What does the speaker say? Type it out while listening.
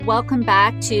Welcome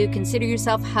back to Consider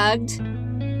Yourself Hugged,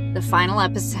 the final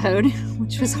episode,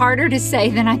 which was harder to say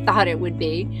than I thought it would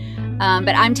be.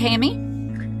 But I'm Tammy.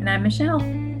 And I'm Michelle.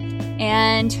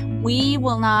 And we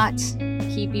will not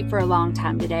keep you for a long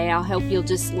time today. I'll hope you'll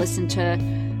just listen to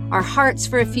our hearts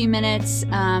for a few minutes.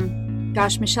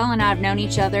 Gosh, Michelle and I have known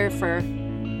each other for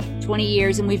 20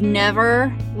 years, and we've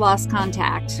never lost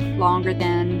contact longer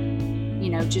than,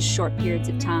 just short periods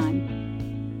of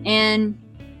time. And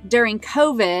during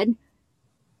COVID,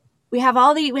 we had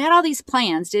all these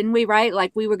plans, didn't we? Right?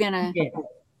 Like we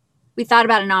thought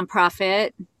about a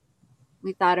nonprofit.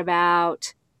 We thought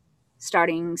about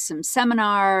starting some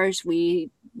seminars.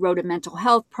 We wrote a mental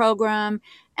health program.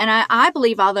 And I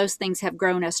believe all those things have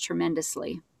grown us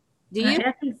tremendously. Do you?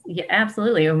 Yeah,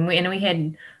 absolutely. And we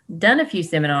had done a few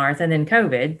seminars and then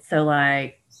COVID. So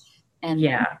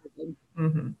yeah.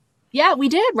 Mm-hmm. Yeah, we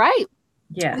did. Right.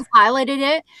 Yeah. We highlighted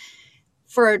it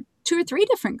for 2 or 3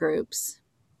 different groups.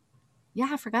 Yeah,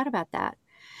 I forgot about that.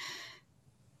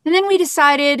 And then we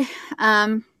decided,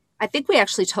 I think we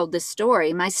actually told this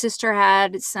story. My sister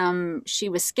she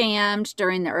was scammed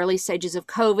during the early stages of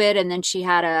COVID, and then she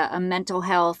had a mental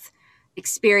health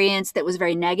experience that was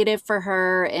very negative for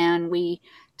her. And we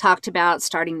talked about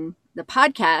starting the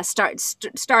podcast,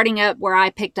 starting up where I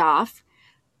picked off,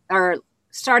 or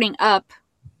starting up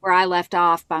where I left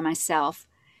off by myself.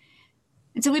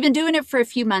 And so we've been doing it for a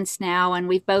few months now, and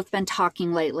we've both been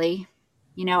talking lately.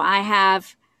 I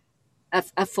have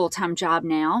a full-time job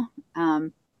now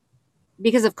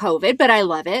because of COVID, but I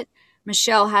love it.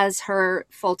 Michelle has her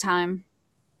full-time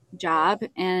job,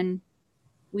 and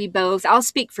I'll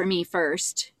speak for me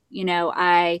first.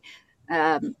 My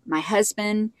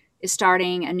husband is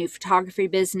starting a new photography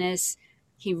business.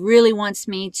 He really wants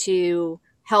me to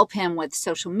help him with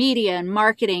social media and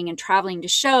marketing and traveling to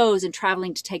shows and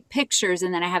traveling to take pictures.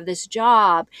 And then I have this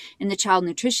job in the child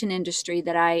nutrition industry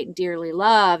that I dearly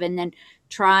love. And then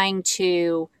trying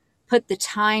to put the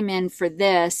time in for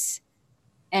this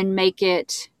and make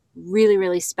it really,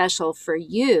 really special for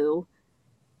you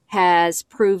has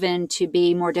proven to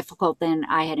be more difficult than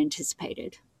I had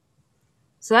anticipated.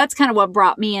 So that's kind of what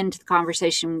brought me into the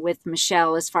conversation with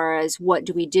Michelle as far as what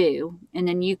do we do? And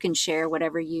then you can share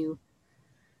whatever you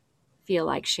feel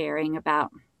like sharing about.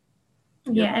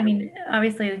 Yeah, I mean,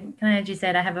 obviously, kind of as you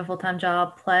said, I have a full-time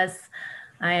job, plus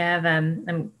I have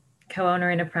I'm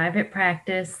co-owner in a private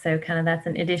practice, so kind of that's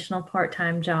an additional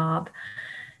part-time job.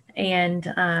 And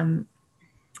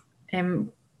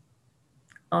I'm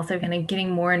also kind of getting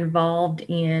more involved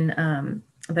in a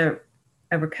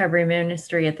recovery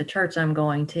ministry at the church I'm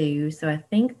going to. So I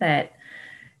think that,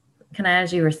 kind of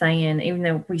as you were saying, even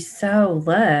though we so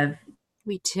love,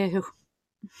 we do.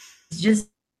 It's just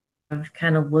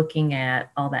kind of looking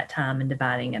at all that time and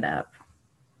dividing it up.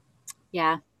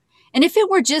 Yeah. And if it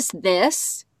were just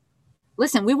this,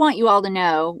 listen, we want you all to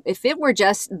know, if it were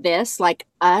just this, like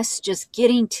us just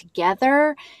getting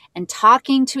together and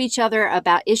talking to each other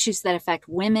about issues that affect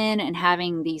women and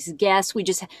having these guests, we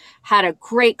just had a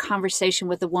great conversation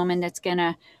with a woman that's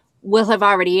will have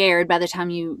already aired by the time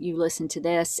you listen to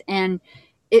this. And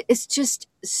it's just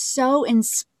so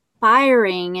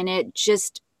inspiring, and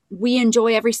we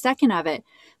enjoy every second of it.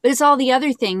 But it's all the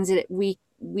other things that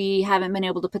we haven't been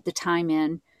able to put the time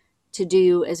in to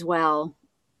do as well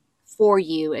for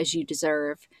you as you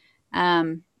deserve.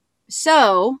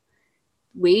 So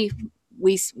we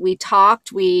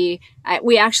talked. We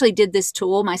actually did this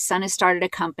tool. My son has started a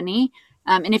company.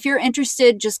 And if you're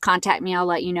interested, just contact me. I'll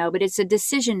let you know. But it's a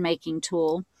decision-making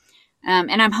tool.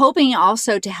 And I'm hoping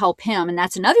also to help him. And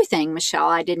that's another thing, Michelle,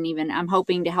 I'm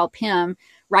hoping to help him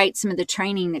write some of the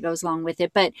training that goes along with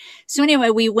it. But so anyway,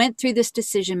 we went through this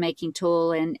decision-making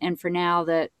tool. And for now,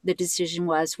 the decision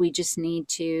was we just need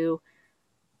to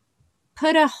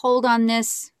put a hold on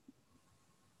this.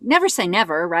 Never say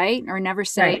never, right? Or never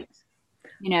say,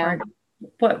 right.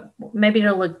 But maybe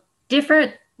it'll look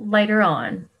different later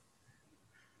on.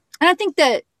 And I think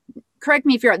that, correct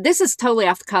me if you're, this is totally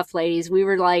off the cuff, ladies. We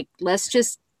were like, let's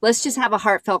just have a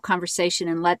heartfelt conversation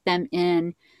and let them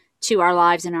in to our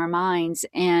lives and our minds.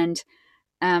 And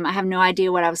I have no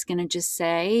idea what I was going to just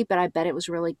say, but I bet it was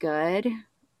really good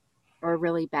or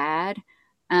really bad.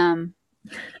 I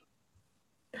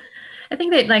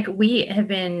think that we have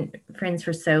been friends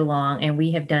for so long, and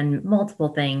we have done multiple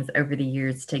things over the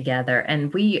years together.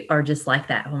 And we are just like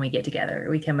that when we get together.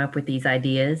 We come up with these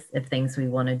ideas of things we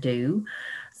want to do.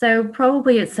 So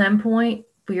probably at some point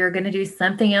we are going to do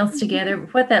something else together.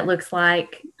 What that looks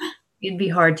like, it'd be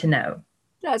hard to know.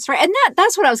 That's right. And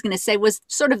that's what I was going to say was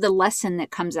sort of the lesson that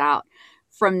comes out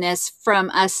from this, from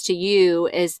us to you,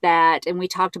 is that, and we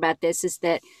talked about this, is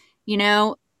that,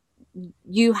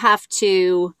 you have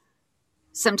to,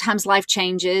 sometimes life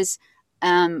changes.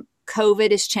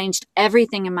 COVID has changed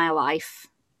everything in my life,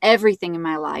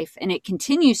 and it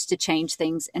continues to change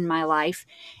things in my life.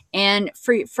 And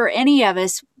for any of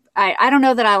us, I don't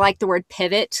know that I like the word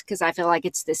pivot because I feel like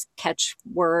it's this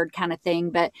catchword kind of thing,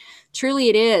 but truly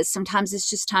it is. Sometimes it's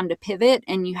just time to pivot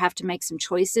and you have to make some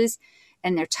choices,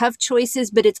 and they're tough choices,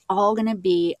 but it's all going to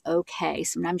be okay.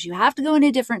 Sometimes you have to go in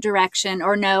a different direction,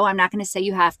 or no, I'm not going to say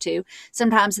you have to.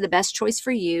 Sometimes the best choice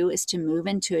for you is to move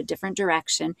into a different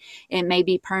direction. It may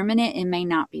be permanent, it may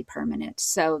not be permanent.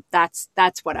 So that's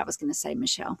what I was going to say,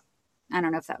 Michelle. I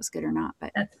don't know if that was good or not,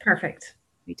 but that's perfect.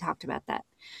 We talked about that.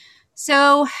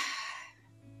 So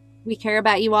we care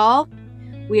about you all.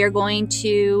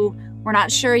 We're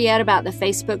not sure yet about the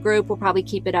Facebook group. We'll probably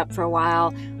keep it up for a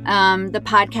while. The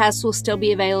podcast will still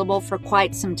be available for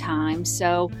quite some time.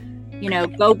 So,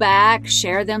 go back,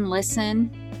 share them, listen.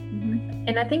 Mm-hmm.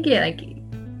 And I think like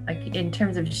in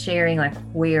terms of sharing, like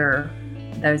where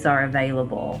those are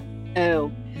available.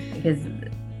 Oh, because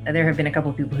there have been a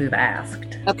couple of people who've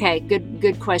asked. Okay,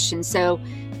 good question. So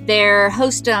they're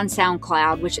hosted on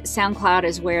SoundCloud, which SoundCloud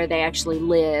is where they actually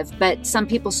live, but some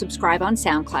people subscribe on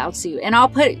SoundCloud. And I'll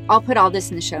put all this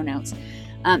in the show notes.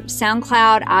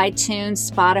 SoundCloud,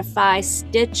 iTunes, Spotify,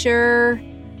 Stitcher,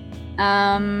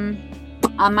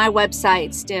 on my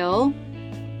website still.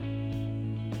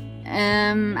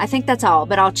 I think that's all,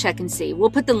 but I'll check and see.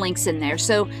 We'll put the links in there.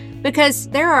 So, because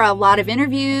there are a lot of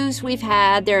interviews we've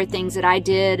had, there are things that I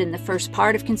did in the first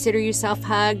part of Consider Yourself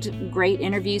Hugged, great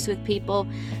interviews with people.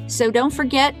 So don't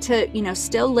forget to,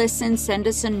 still listen, send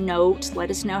us a note,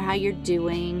 let us know how you're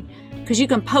doing, because you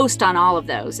can post on all of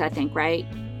those, I think, right?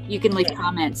 You can leave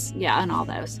comments, on all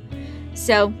those.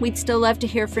 So we'd still love to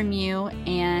hear from you,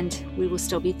 and we will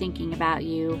still be thinking about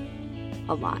you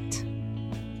a lot.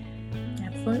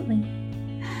 Absolutely.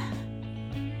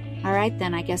 All right,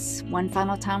 then I guess one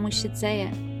final time we should say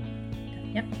it.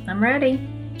 Yep, I'm ready.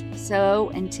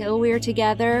 So until we're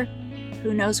together,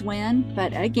 who knows when,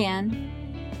 but again,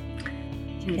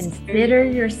 consider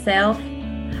yourself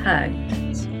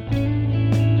hugged.